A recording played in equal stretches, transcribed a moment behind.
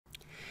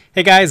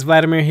Hey guys,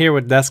 Vladimir here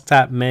with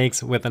Desktop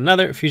Makes with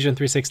another Fusion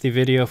 360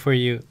 video for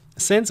you.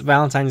 Since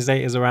Valentine's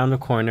Day is around the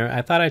corner,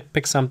 I thought I'd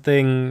pick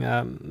something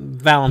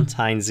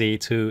Valentine's-y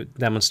to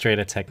demonstrate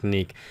a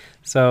technique.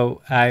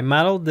 So I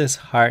modeled this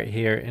heart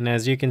here, and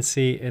as you can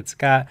see, it's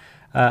got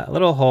a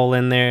little hole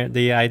in there.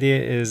 The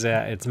idea is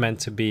it's meant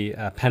to be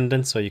a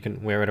pendant, so you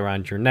can wear it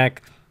around your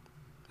neck.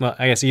 Well,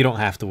 I guess you don't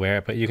have to wear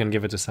it, but you can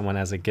give it to someone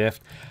as a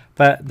gift.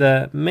 But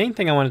the main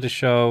thing I wanted to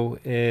show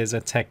is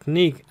a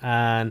technique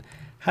on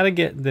how to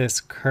get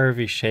this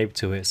curvy shape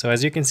to it. So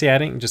as you can see, I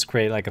didn't just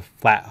create like a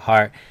flat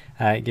heart.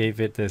 I gave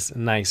it this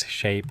nice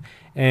shape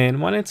and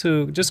wanted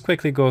to just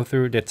quickly go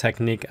through the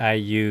technique I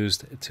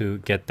used to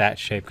get that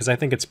shape because I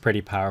think it's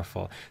pretty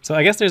powerful. So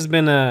I guess there's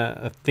been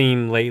a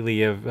theme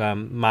lately of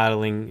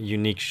modeling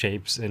unique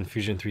shapes in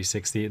Fusion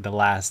 360 the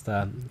last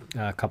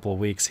couple of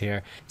weeks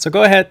here. So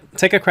go ahead,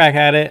 take a crack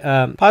at it,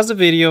 pause the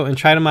video and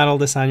try to model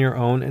this on your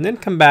own, and then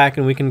come back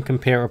and we can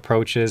compare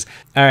approaches.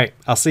 All right,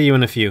 I'll see you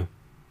in a few.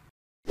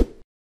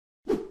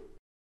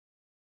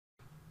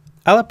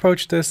 I'll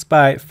approach this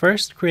by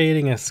first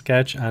creating a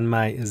sketch on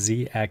my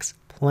ZX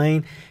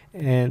plane,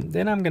 and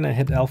then I'm going to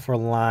hit L for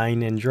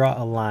line and draw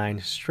a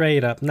line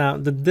straight up. Now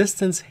the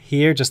distance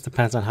here just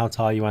depends on how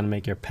tall you want to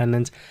make your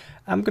pendant.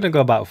 I'm going to go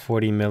about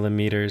 40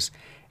 millimeters,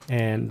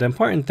 and the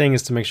important thing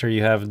is to make sure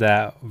you have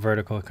that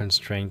vertical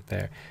constraint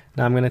there.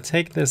 Now I'm going to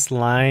take this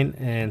line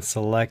and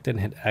select it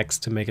and hit X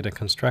to make it a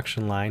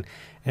construction line.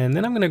 And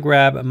then I'm going to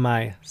grab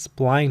my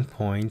spline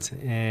point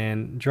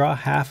and draw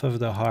half of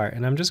the heart.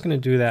 And I'm just going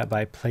to do that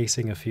by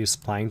placing a few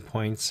spline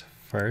points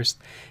first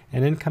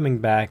and then coming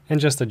back and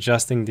just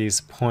adjusting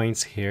these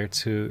points here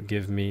to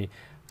give me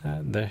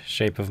the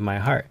shape of my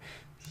heart.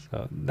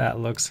 So that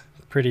looks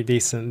pretty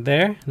decent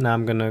there. Now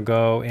I'm going to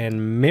go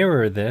and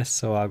mirror this.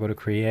 So I'll go to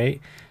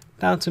Create.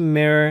 Down to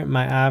Mirror,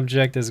 my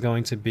object is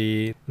going to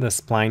be the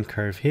spline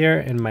curve here,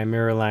 and my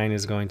mirror line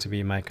is going to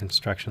be my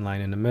construction line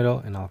in the middle,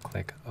 and I'll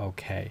click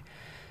OK.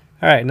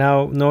 All right,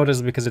 now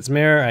notice because it's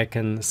mirror, I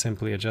can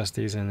simply adjust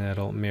these and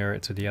it'll mirror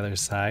it to the other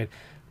side.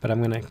 But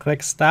I'm going to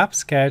click Stop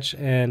Sketch,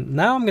 and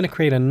now I'm going to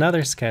create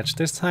another sketch,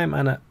 this time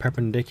on a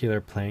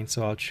perpendicular plane.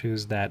 So I'll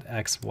choose that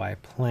XY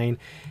plane.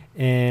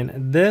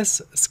 And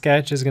this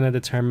sketch is going to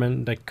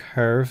determine the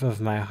curve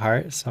of my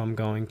heart. So I'm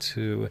going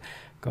to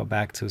go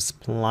back to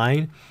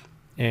Spline,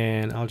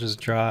 and I'll just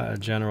draw a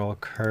general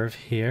curve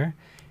here.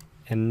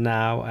 And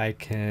now I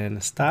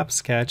can stop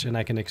sketch and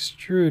I can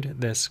extrude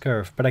this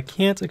curve, but I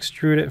can't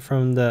extrude it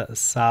from the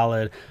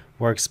solid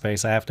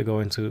workspace. I have to go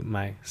into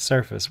my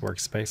surface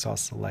workspace. So I'll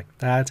select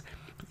that,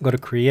 go to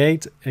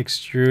Create,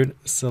 Extrude,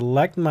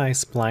 select my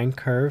spline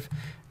curve.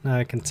 Now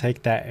I can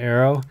take that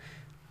arrow,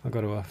 I'll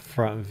go to a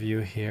front view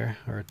here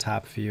or a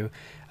top view.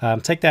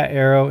 Take that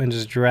arrow and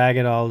just drag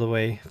it all the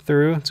way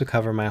through to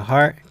cover my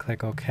heart.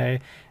 Click OK.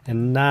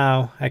 And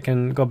now I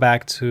can go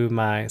back to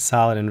my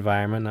solid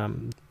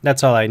environment.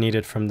 That's all I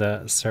needed from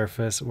the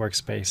surface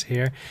workspace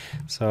here.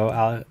 So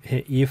I'll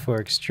hit E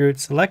for extrude,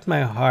 select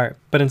my heart,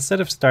 but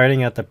instead of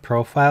starting at the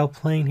profile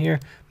plane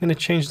here, I'm going to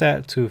change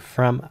that to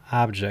from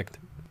object.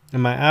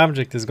 And my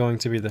object is going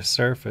to be the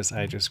surface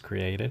I just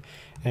created.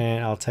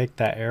 And I'll take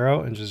that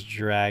arrow and just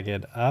drag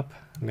it up.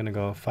 I'm going to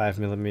go 5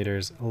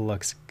 millimeters,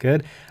 looks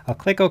good. I'll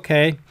click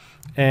OK.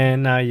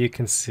 And now you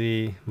can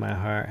see my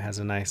heart has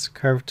a nice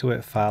curve to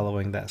it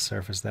following that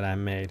surface that I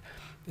made.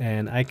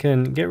 And I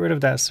can get rid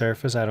of that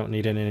surface. I don't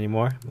need it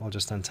anymore. I'll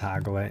just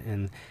untoggle it.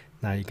 And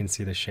now you can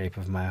see the shape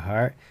of my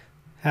heart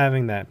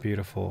having that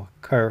beautiful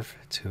curve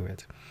to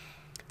it.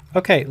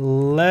 Okay,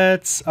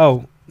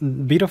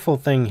 beautiful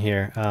thing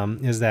here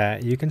is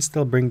that you can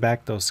still bring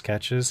back those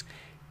sketches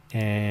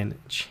and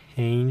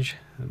change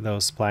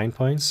those spline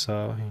points.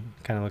 So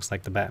it kind of looks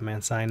like the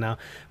Batman sign now,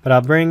 but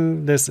I'll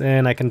bring this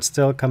in. I can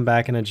still come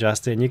back and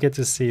adjust it, and you get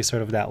to see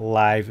sort of that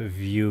live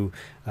view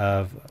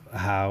of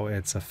how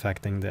it's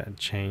affecting the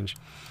change.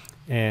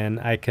 And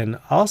I can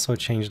also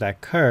change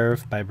that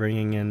curve by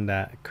bringing in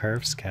that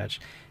curve sketch.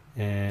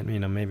 And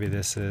maybe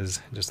this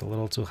is just a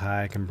little too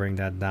high. I can bring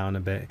that down a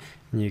bit,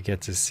 and you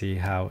get to see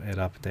how it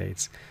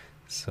updates.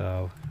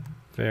 So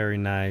very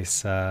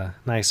nice,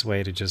 nice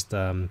way to just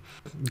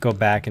go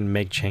back and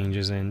make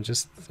changes and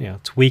just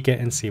tweak it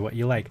and see what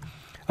you like.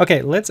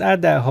 Okay, let's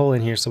add that hole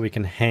in here so we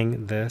can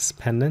hang this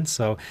pendant.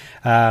 So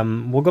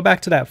we'll go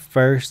back to that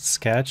first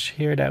sketch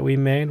here that we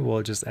made.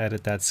 We'll just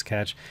edit that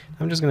sketch.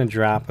 I'm just going to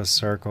drop a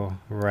circle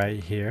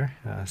right here,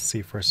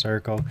 C for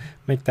circle,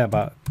 make that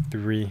about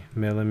 3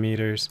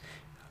 millimeters,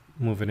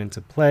 move it into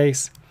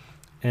place,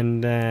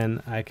 and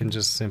then I can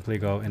just simply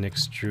go and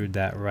extrude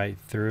that right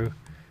through.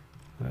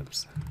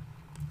 Whoops.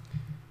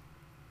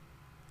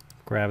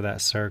 Grab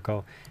that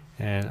circle,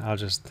 and I'll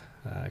just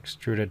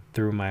extrude it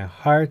through my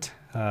heart.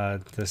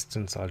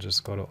 Distance, I'll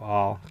just go to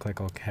all, click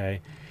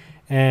OK.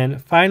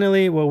 And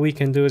finally, what we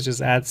can do is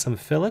just add some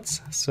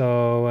fillets.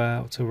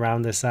 So to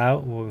round this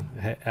out, we'll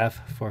hit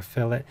F for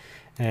fillet,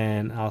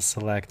 and I'll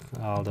select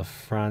all the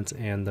front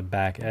and the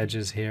back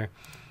edges here,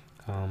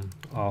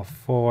 all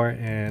four,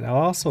 and I'll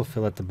also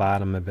fillet the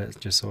bottom a bit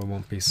just so it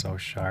won't be so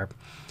sharp.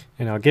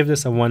 And I'll give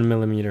this a 1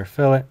 millimeter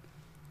fillet.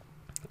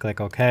 click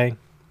OK.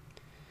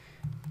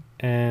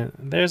 And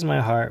there's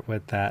my heart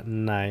with that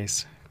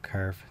nice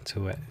curve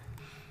to it.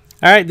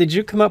 All right, did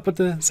you come up with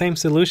the same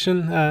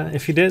solution?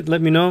 If you did,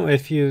 let me know.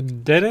 If you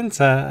didn't,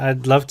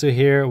 I'd love to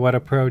hear what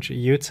approach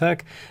you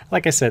took.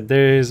 Like I said,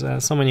 there's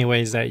so many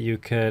ways that you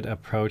could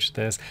approach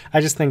this.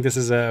 I just think this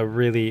is a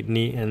really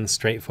neat and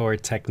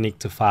straightforward technique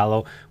to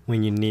follow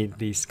when you need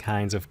these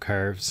kinds of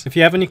curves. If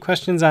you have any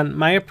questions on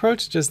my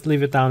approach, just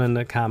leave it down in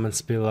the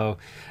comments below.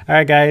 All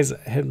right, guys,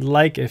 hit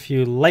like if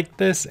you like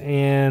this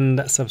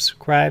and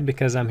subscribe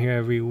because I'm here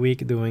every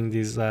week doing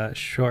these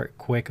short,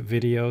 quick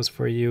videos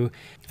for you.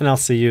 And I'll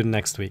see you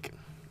next week.